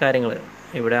വന്നിട്ടുള്ള കാര്യങ്ങൾ,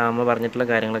 ഇവിടെ അമ്മ പറഞ്ഞിട്ടുള്ള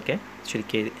കാര്യങ്ങളൊക്കെ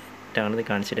ചുരുക്കിയിട്ടാണ് ഇത്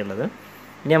കാണിച്ചിട്ടുള്ളത്.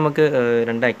 ഇനി നമുക്ക്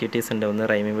 2 ആക്ടിവിറ്റീസ് ഉണ്ട്. ഒന്ന്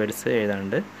റൈമിംഗ് വേർഡ്സ്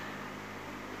എഴുതാനുണ്ട്,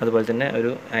 അതുപോലെ തന്നെ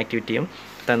ഒരു ആക്ടിവിറ്റിയും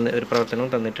ഒരു പ്രവർത്തനവും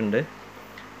തന്നിട്ടുണ്ട്.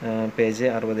 പേജ്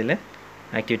 60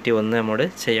 ആക്ടിവിറ്റി 1 നമ്മോട്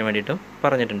ചെയ്യാൻ വേണ്ടിയിട്ടും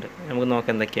പറഞ്ഞിട്ടുണ്ട്. നമുക്ക്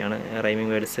നോക്കാം എന്തൊക്കെയാണ്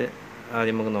റൈമിംഗ് വേർഡ്സ്.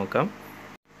 ആദ്യം നമുക്ക് നോക്കാം.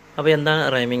 അപ്പോൾ എന്താണ്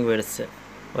റൈമിംഗ് വേർഡ്സ്?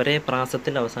 ഒരേ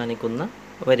പ്രാസത്തിൽ അവസാനിക്കുന്ന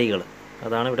വരികൾ,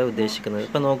 അതാണ് ഇവിടെ ഉദ്ദേശിക്കുന്നത്.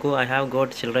 ഇപ്പോൾ നോക്കൂ, I have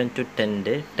got children to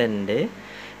tend,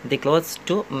 the clothes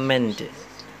to mend.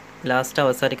 Last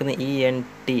അവസാനിക്കുന്ന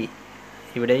ENT,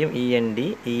 ഇവിടെയും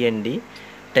END,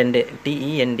 ടെൻഡ്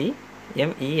TEND,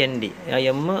 ആ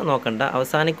M നോക്കണ്ട,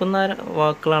 അവസാനിക്കുന്ന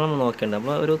വാക്കുകളാണ് നമ്മൾ നോക്കേണ്ടത്.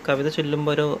 നമ്മൾ ഒരു കവിത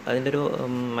ചൊല്ലുമ്പോൾ അതിൻ്റെ ഒരു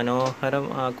മനോഹരം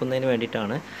ആക്കുന്നതിന്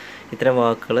വേണ്ടിയിട്ടാണ് ഇത്തരം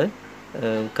വാക്കുകൾ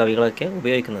കവികളൊക്കെ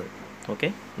ഉപയോഗിക്കുന്നത്. ഓക്കെ,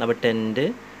 അപ്പോൾ ടെൻഡ്,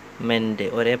 മെൻഡ്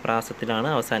ഒരേ പ്രാസത്തിലാണ്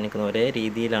അവസാനിക്കുന്നത്, ഒരേ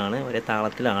രീതിയിലാണ്, ഒരേ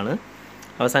താളത്തിലാണ്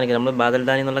അവസാനിക്കുന്നത്. നമ്മൾ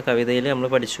ബാദൽദാനി എന്നുള്ള കവിതയിൽ നമ്മൾ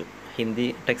പഠിച്ചു, ഹിന്ദി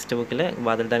ടെക്സ്റ്റ് ബുക്കിലെ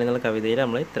ബാദൽദാനി എന്നുള്ള കവിതയിൽ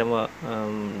നമ്മൾ ഇത്തരം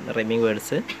റൈമിംഗ്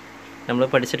വേർഡ്സ് നമ്മൾ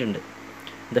പഠിച്ചിട്ടുണ്ട്.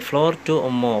 The floor to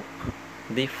mop,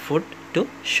 the food to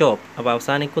shop. അപ്പോൾ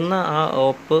അവസാനിക്കുന്ന ആ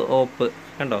ഓപ്പ്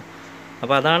കണ്ടോ?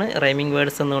 അപ്പോൾ അതാണ് റൈമിംഗ്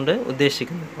വേർഡ്സ് എന്നുകൊണ്ട്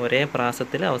ഉദ്ദേശിക്കുന്നത്, ഒരേ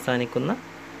പ്രാസത്തിൽ അവസാനിക്കുന്ന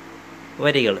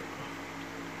വരികൾ.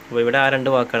 അപ്പോൾ ഇവിടെ ആ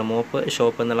 2 വാക്കാണ്, മോപ്പ്,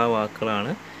 ഷോപ്പ് എന്നുള്ള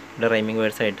വാക്കുകളാണ് ഇവിടെ റൈമിംഗ്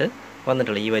വേർഡ്സ് ആയിട്ട്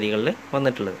വന്നിട്ടുള്ളത്, ഈ വരികളിൽ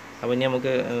വന്നിട്ടുള്ളത്. അപ്പോൾ ഇനി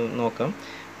നമുക്ക് നോക്കാം.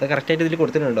 അത് കറക്റ്റായിട്ട് ഇതിൽ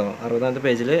കൊടുത്തിട്ടുണ്ടോ? 60ാമത്തെ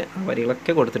പേജിൽ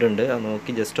വരികളൊക്കെ കൊടുത്തിട്ടുണ്ട്.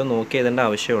 അത് ജസ്റ്റ് ഒന്ന് നോക്കി എഴുതേണ്ട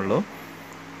ആവശ്യമുള്ളൂ.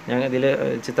 ഞാൻ ഇതിൽ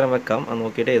ചിത്രം വെക്കാം, അത്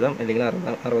നോക്കിയിട്ട് എഴുതാം. അല്ലെങ്കിൽ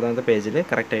 60ാമത്തെ പേജിൽ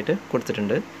കറക്റ്റായിട്ട്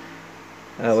കൊടുത്തിട്ടുണ്ട്,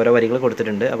 ഓരോ വരികൾ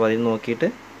കൊടുത്തിട്ടുണ്ട്. അപ്പോൾ അതിൽ നോക്കിയിട്ട്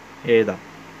എഴുതാം.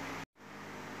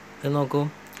 ഇത് നോക്കൂ,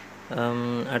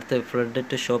 അടുത്ത് ഫ്ലഡ്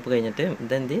ടു ഷോപ്പ് കഴിഞ്ഞിട്ട്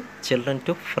then the children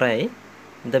to fry,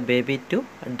 the baby to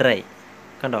dry.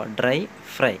 കണ്ടോ? ഡ്രൈ,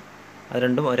 ഫ്രൈ, അത്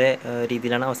രണ്ടും ഒരേ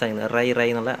രീതിയിലാണ് അവസാനിക്കുന്നത്. റൈ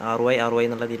എന്നുള്ള RY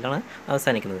എന്നുള്ള രീതിയിലാണ്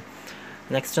അവസാനിക്കുന്നത്.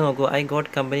 നെക്സ്റ്റ് നോക്കൂ, I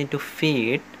got company to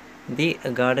feed, the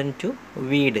garden to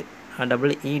weed. ആ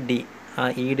ED, ആ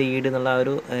ഈഡ് എന്നുള്ള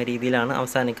ഒരു രീതിയിലാണ്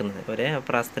അവസാനിക്കുന്നത്, ഒരേ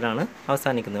പ്രാസത്തിലാണ്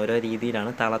അവസാനിക്കുന്നത്, ഓരോ രീതിയിലാണ്,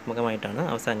 താളാത്മകമായിട്ടാണ്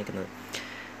അവസാനിക്കുന്നത്.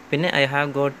 പിന്നെ I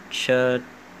have got shirt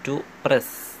to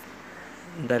press,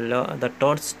 the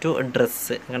tots to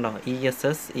dress. കണ്ടോ?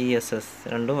 ESS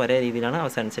രണ്ടും ഒരേ രീതിയിലാണ്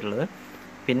അവസാനിച്ചിട്ടുള്ളത്.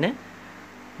 പിന്നെ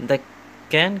the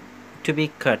can to B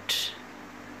cut,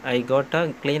 I got A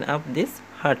clean up this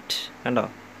hut. കണ്ടോ?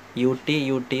 UT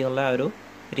എന്നുള്ള ഒരു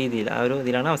രീതിയിൽ, ആ ഒരു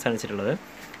ഇതിലാണ് അവസാനിച്ചിട്ടുള്ളത്.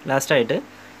 ലാസ്റ്റായിട്ട്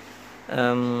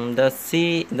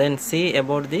ദെൻ സീ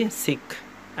അബൌട്ട് ദി സിക്ക്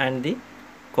and the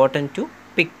cotton to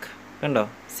pick. കണ്ടോ?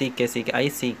 CK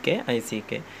ICK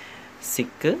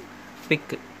സിക്ക്,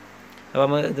 പിക്ക്. അപ്പോൾ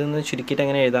നമ്മൾ ഇതൊന്ന് ചുരുക്കിയിട്ട്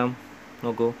എങ്ങനെ എഴുതാം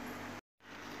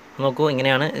നോക്കൂ,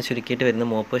 ഇങ്ങനെയാണ് ചുരുക്കിയിട്ട് വരുന്നത്.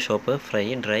 Mop, shop, fry,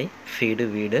 dry, feed,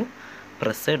 വീട്,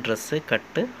 പ്രസ്, ഡ്രസ്സ്,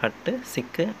 കട്ട്, ഹട്ട്,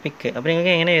 സിക്ക്, പിക്ക്. അപ്പോൾ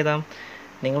നിങ്ങൾക്ക് എങ്ങനെ എഴുതാം?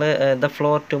 നിങ്ങൾ the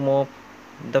floor to mop,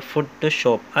 the food to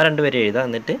shop, ആ 2 പേര് എഴുതാം.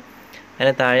 എന്നിട്ട്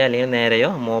അതിന് താഴെ അല്ലെങ്കിൽ നേരെയോ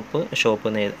മോപ്പ്, ഷോപ്പ്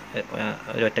എന്ന്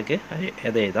ഒരൊറ്റക്ക്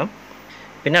അത് എഴുതാം.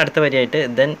 പിന്നെ അടുത്ത വരിയായിട്ട്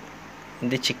then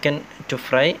the chicken to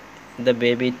fry, the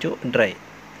baby to dry.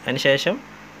 അതിന് ശേഷം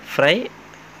ഫ്രൈ,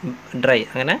 ഡ്രൈ,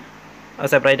 അങ്ങനെ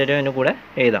സെപ്പറേറ്റ് ആയിട്ട് അതിൻ്റെ കൂടെ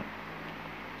എഴുതാം.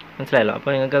 മനസ്സിലായല്ലോ?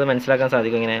 അപ്പോൾ നിങ്ങൾക്കത് മനസ്സിലാക്കാൻ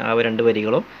സാധിക്കും. ഇങ്ങനെ ആ 2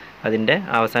 വരികളും അതിൻ്റെ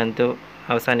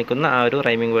അവസാനിക്കുന്ന ആ ഒരു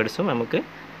റൈമിംഗ് വേർഡ്സും നമുക്ക്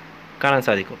കാണാൻ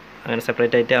സാധിക്കും. അങ്ങനെ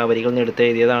സെപ്പറേറ്റ് ആയിട്ട് ആ വരികളിൽ നിന്ന് എടുത്ത്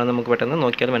എഴുതിയതാണെന്ന് നമുക്ക് പെട്ടെന്ന്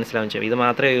നോക്കിയാൽ മനസ്സിലാവും ചെയ്യും. ഇത്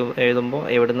മാത്രം എഴുതുമ്പോൾ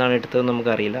എവിടെ നിന്നാണ് എടുത്തതെന്ന്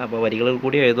നമുക്കറിയില്ല. അപ്പോൾ വരികളിൽ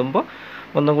കൂടി എഴുതുമ്പോൾ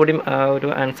ഒന്നും കൂടി ആ ഒരു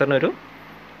ആൻസറിനൊരു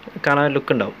കാണാൻ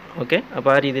ലുക്ക് ഉണ്ടാവും. ഓക്കെ,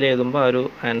 അപ്പോൾ ആ രീതിയിൽ എഴുതുമ്പോൾ ആ ഒരു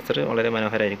ആൻസർ വളരെ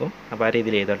മനോഹരമായിരിക്കും. അപ്പോൾ ആ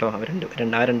രീതിയിൽ എഴുതാം കേട്ടോ.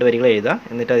 ആ 2 വരികൾ എഴുതുക,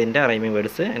 എന്നിട്ട് അതിൻ്റെ റൈമിംഗ്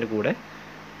വേർഡ്സ് അതിൻ്റെ കൂടെ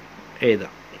എഴുതുക.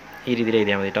 ഈ രീതിയിൽ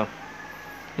എഴുതിയാൽ മതി കേട്ടോ.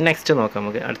 നെക്സ്റ്റ് നോക്കാം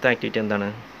നമുക്ക്. അടുത്ത ആക്ടിവിറ്റി എന്താണ്?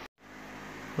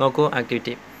 നോക്കൂ,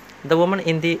 activity the woman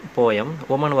in the poem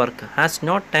woman work has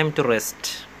not time to rest.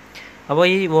 അപ്പോൾ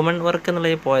ഈ വുമൺ വർക്ക് എന്നുള്ള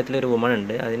ഈ പോയത്തിലൊരു വുമൺ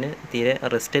ഉണ്ട്, അതിന് തീരെ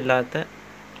റെസ്റ്റ് ഇല്ലാത്ത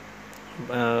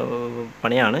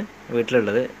പണിയാണ്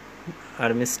വീട്ടിലുള്ളത്.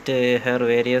 അഡ്മിസ്റ്റ് her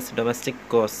various domestic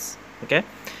cos. Okay,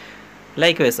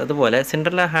 like vice അതുപോലെ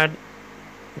Cinderella had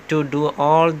to do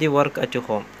all the work at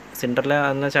home. Cinderella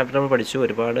എന്ന ചാപ്റ്റർ നമ്മൾ പഠിച്ചു.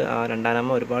 ആ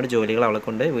 2ാമ ഒരുപാട് ജോലികൾ അവളെ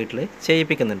കൊണ്ട് വീട്ടിൽ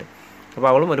ചെയ്യിപ്പിക്കുന്നുണ്ട്. അപ്പോൾ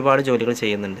അവളും ഒരുപാട് ജോലികൾ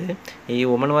ചെയ്യുന്നുണ്ട്. ഈ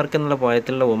വുമൺ വർക്ക് എന്നുള്ള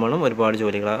പോയത്തിലുള്ള വുമണും ഒരുപാട്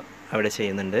ജോലികൾ അവിടെ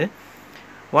ചെയ്യുന്നുണ്ട്.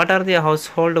 What are the house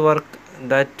hold work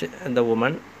that the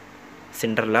woman,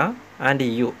 Cinderella and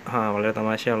you. വളരെ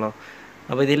തമാശയാണല്ലോ.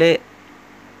 അപ്പോൾ ഇതിൽ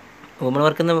വുമൺ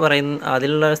വർക്ക് എന്ന് പറയുന്ന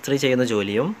അതിലുള്ള സ്ത്രീ ചെയ്യുന്ന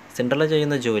ജോലിയും സിൻഡർല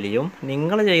ചെയ്യുന്ന ജോലിയും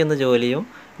നിങ്ങൾ ചെയ്യുന്ന ജോലിയും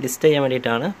ലിസ്റ്റ് ചെയ്യാൻ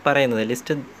വേണ്ടിയിട്ടാണ് പറയുന്നത്.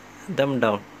 List them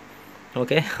down.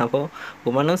 ഓക്കെ, അപ്പോൾ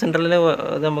വുമണും സിൻഡർലയിലും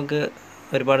നമുക്ക്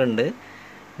ഒരുപാടുണ്ട്.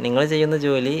 നിങ്ങൾ ചെയ്യുന്ന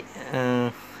ജോലി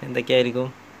എന്തൊക്കെയായിരിക്കും?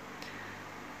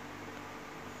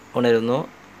 ഉണരുന്നു,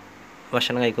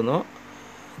 ഭക്ഷണം കഴിക്കുന്നു,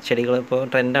 ചെടികൾ, ഇപ്പോൾ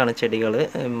ട്രെൻഡാണ് ചെടികൾ,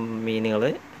 മീനുകൾ,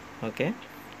 ഓക്കെ.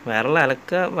 വേറെയുള്ള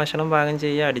അലക്ക, ഭക്ഷണം പാകം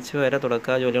ചെയ്യുക, അടിച്ചു വരെ,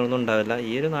 തുടക്കുക ജോലികളൊന്നും ഉണ്ടാവില്ല.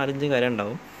 ഈ ഒരു 4-5 കാര്യം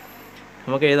ഉണ്ടാവും.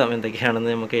 നമുക്ക് എഴുതാം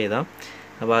എന്തൊക്കെയാണെന്ന് നമുക്ക് എഴുതാം.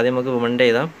 അപ്പോൾ ആദ്യം നമുക്ക് വുമൻ്റെ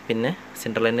എഴുതാം, പിന്നെ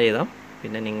സിൻഡ്രലേൻ്റെ എഴുതാം,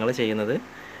 പിന്നെ നിങ്ങൾ ചെയ്യുന്നത്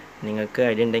നിങ്ങൾക്ക്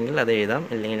ഐഡിയ ഉണ്ടെങ്കിൽ അത് എഴുതാം,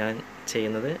 ഇല്ലെങ്കിൽ ഞാൻ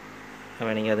ചെയ്യുന്നത്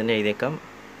വേണമെങ്കിൽ അതിനെ എഴുതിയേക്കാം.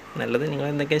 നല്ലത് നിങ്ങൾ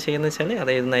എന്തൊക്കെയാണ് ചെയ്യുന്നത് വെച്ചാൽ അത്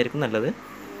എഴുതുന്നതായിരിക്കും നല്ലത്.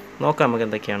 നോക്കാം നമുക്ക്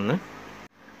എന്തൊക്കെയാണെന്ന്.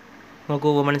 നോക്കൂ,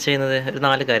 വുമൺ ചെയ്യുന്നത് ഒരു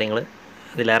 4 കാര്യങ്ങൾ,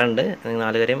 ഇതിലേറെ ഉണ്ട്.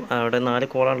 4 കാര്യം അവിടെ 4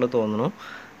 കോളാണുള്ളത് തോന്നുന്നു.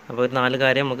 അപ്പോൾ ഒരു 4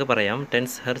 കാര്യം നമുക്ക് പറയാം.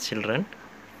 Tense her children,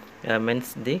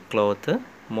 men's the cloth,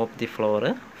 mop the floor,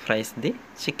 fries the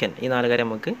chicken. ഈ 4 കാര്യം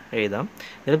നമുക്ക് എഴുതാം.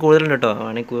 ഇതിൽ കൂടുതലുണ്ട് കേട്ടോ,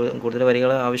 വേണമെങ്കിൽ കൂടുതൽ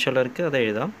വരികൾ ആവശ്യമുള്ളവർക്ക് അത്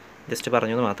എഴുതാം. ജസ്റ്റ്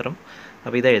പറഞ്ഞത് മാത്രം.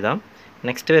 അപ്പോൾ ഇത് എഴുതാം.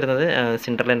 നെക്സ്റ്റ് വരുന്നത്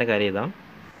സിൻഡ്രലേൻ്റെ കാര്യം എഴുതാം.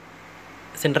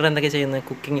 സിൻഡ്രൽ എന്തൊക്കെയാണ് ചെയ്യുന്നത്?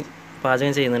 കുക്കിംഗ്,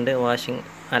 പാചകം ചെയ്യുന്നുണ്ട്, washing,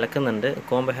 അലക്കുന്നുണ്ട്,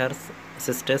 comb hair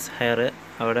sisters hair,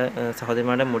 അവിടെ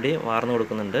സഹോദരിമാരുടെ മുടി വാർന്നു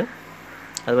കൊടുക്കുന്നുണ്ട്.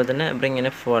 അതുപോലെ തന്നെ ബ്രിങ്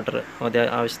ഇനഫ് വാട്ടർ,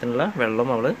 ആവശ്യത്തിനുള്ള വെള്ളം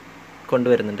അവൾ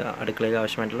കൊണ്ടുവരുന്നുണ്ട്, അടുക്കളയിൽ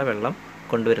ആവശ്യമായിട്ടുള്ള വെള്ളം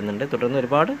കൊണ്ടുവരുന്നുണ്ട്. തുടർന്ന്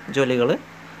ഒരുപാട് ജോലികൾ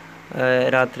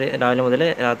രാവിലെ മുതൽ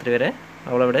രാത്രി വരെ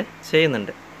അവളവിടെ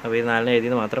ചെയ്യുന്നുണ്ട്. അപ്പോൾ ഈ 4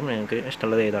 എഴുതിയത് മാത്രം നിങ്ങൾക്ക്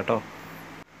ഇഷ്ടമുള്ളത് എഴുതാം കേട്ടോ.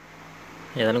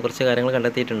 ഏതായാലും കുറച്ച് കാര്യങ്ങൾ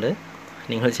കണ്ടെത്തിയിട്ടുണ്ട്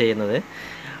നിങ്ങൾ ചെയ്യുന്നത്.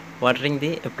 വാട്ടറിങ് ദി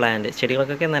പ്ലാന്റ്,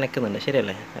 ചെടികൾക്കൊക്കെ നനയ്ക്കുന്നുണ്ട്,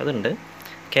 ശരിയല്ലേ? അതുണ്ട്.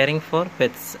 കെയറിങ് ഫോർ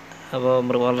പെറ്റ്സ്,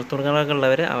 അപ്പോൾ വളർത്തുമൃഗങ്ങളൊക്കെ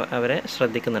ഉള്ളവർ അവരെ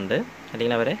ശ്രദ്ധിക്കുന്നുണ്ട്,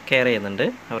 അല്ലെങ്കിൽ അവരെ കെയർ ചെയ്യുന്നുണ്ട്,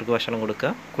 അവർക്ക് ഭക്ഷണം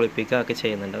കൊടുക്കുക, കുളിപ്പിക്കുക ഒക്കെ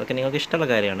ചെയ്യുന്നുണ്ട്. അതൊക്കെ നിങ്ങൾക്ക് ഇഷ്ടമുള്ള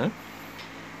കാര്യമാണ്.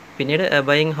 പിന്നീട്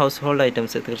ബൈയിങ് ഹൗസ് ഹോൾഡ്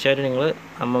ഐറ്റംസ്, തീർച്ചയായിട്ടും നിങ്ങൾ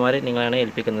അമ്മമാർ നിങ്ങളാണ്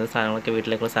ഏൽപ്പിക്കുന്നത്. സാധനങ്ങളൊക്കെ,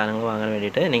 വീട്ടിലേക്കുള്ള സാധനങ്ങൾ വാങ്ങാൻ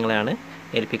വേണ്ടിയിട്ട് നിങ്ങളെയാണ്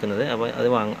ഏൽപ്പിക്കുന്നത്. അപ്പോൾ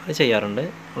അത് ചെയ്യാറുണ്ട്,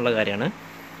 ഉള്ള കാര്യമാണ്.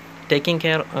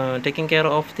 Taking care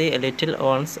of the little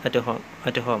ons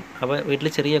at home, അപ്പോൾ വീട്ടിൽ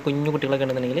ചെറിയ കുഞ്ഞു കുട്ടികളൊക്കെ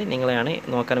ഉണ്ടെന്നുണ്ടെങ്കിൽ നിങ്ങളെയാണ്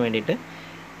നോക്കാൻ വേണ്ടിയിട്ട്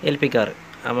ഏൽപ്പിക്കാറ്.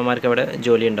 അമ്മമാർക്ക് അവിടെ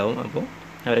ജോലി ഉണ്ടാവും, അപ്പോൾ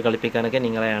അവരെ കളിപ്പിക്കാനൊക്കെ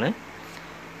നിങ്ങളെയാണ്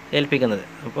ഏൽപ്പിക്കുന്നത്.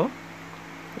 അപ്പോൾ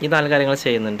ഈ 4 കാര്യങ്ങൾ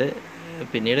ചെയ്യുന്നുണ്ട്.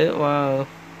 പിന്നീട്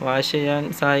വാഷ് ചെയ്യാൻ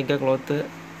സഹായിക്കുക, ക്ലോത്ത്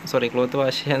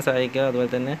വാഷ് ചെയ്യാൻ സഹായിക്കുക, അതുപോലെ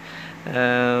തന്നെ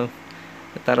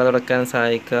തറ തുടക്കാൻ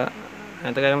സഹായിക്കുക,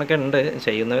 അങ്ങനത്തെ കാര്യങ്ങളൊക്കെ ഉണ്ട്.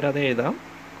 ചെയ്യുന്നവരത് എഴുതാം,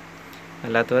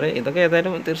 അല്ലാത്തവർ ഇതൊക്കെ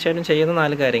ഏതായാലും തീർച്ചയായിട്ടും ചെയ്യുന്ന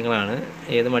 4 കാര്യങ്ങളാണ്.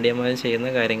 ഏത് മടിയന്മാരും ചെയ്യുന്ന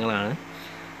കാര്യങ്ങളാണ്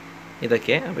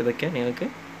ഇതൊക്കെ. അപ്പോൾ ഇതൊക്കെ നിങ്ങൾക്ക്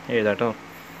എഴുതാം കേട്ടോ.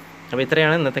 അപ്പോൾ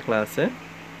ഇത്രയാണ് ഇന്നത്തെ ക്ലാസ്.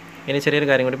 ഇനി ചെറിയൊരു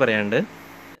കാര്യം കൂടി പറയാനുണ്ട്.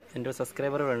 എൻ്റെ ഒരു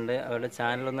സബ്സ്ക്രൈബറുണ്ട്, അവരുടെ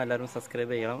ചാനലൊന്നും എല്ലാവരും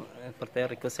സബ്സ്ക്രൈബ് ചെയ്യണം. പ്രത്യേക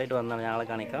റിക്വസ്റ്റായിട്ട് വന്നാണ്, ഞങ്ങളെ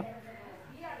കാണിക്കാം.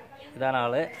 ഇതാണ്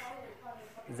ആള്,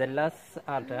 ജെല്ലാസ്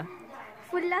ആർട്ട്,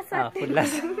 ഫുല്ലാസ്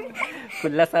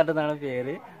ആർട്ട് എന്നാണ്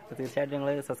പേര്. തീർച്ചയായിട്ടും നിങ്ങൾ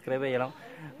സബ്സ്ക്രൈബ് ചെയ്യണം,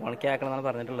 1K ആക്കണം എന്നാണ്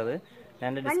പറഞ്ഞിട്ടുള്ളത്.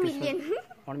 ഞാൻ ഡിസ്ക്രിപ്ഷൻ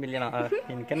 1 മില്യണോ?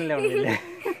 എനിക്കന്നല്ലേ 1 മില്യൺ.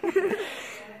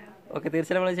 ഓക്കെ,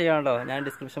 തീർച്ചയായിട്ടും നമ്മൾ ചെയ്യണോ. ഞാൻ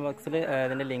ഡിസ്ക്രിപ്ഷൻ ബോക്സിൽ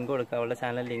അതിൻ്റെ ലിങ്ക് കൊടുക്കുക, അവളുടെ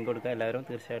ചാനൽ ലിങ്ക് കൊടുക്കുക. എല്ലാവരും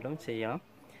തീർച്ചയായിട്ടും ചെയ്യണം.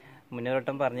 മുന്നേ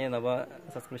വട്ടം പറഞ്ഞിരുന്നു, അപ്പോൾ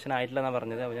സബ്സ്ക്രിപ്ഷൻ ആയിട്ടില്ലെന്നാണ്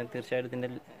പറഞ്ഞത്. അപ്പോൾ ഞാൻ തീർച്ചയായിട്ടും ഇതിൻ്റെ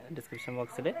ഡിസ്ക്രിപ്ഷൻ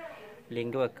ബോക്സിൽ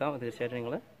ലിങ്ക് വെക്കാം. തീർച്ചയായിട്ടും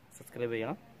നിങ്ങൾ സബ്സ്ക്രൈബ്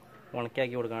ചെയ്യണം, 1K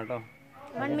ആക്കി കൊടുക്കണം കേട്ടോ.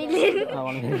 1 മില്യൺ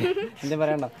എന്താ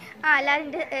പറയണ്ടോ?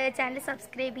 എല്ലാവരും ചാനൽ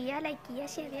സബ്സ്ക്രൈബ് ചെയ്യുക, ലൈക്ക്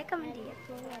ചെയ്യുക, ഷെയർ ചെയ്യുക, കമൻറ്റ്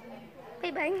ചെയ്യുക.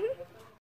 Bye bye.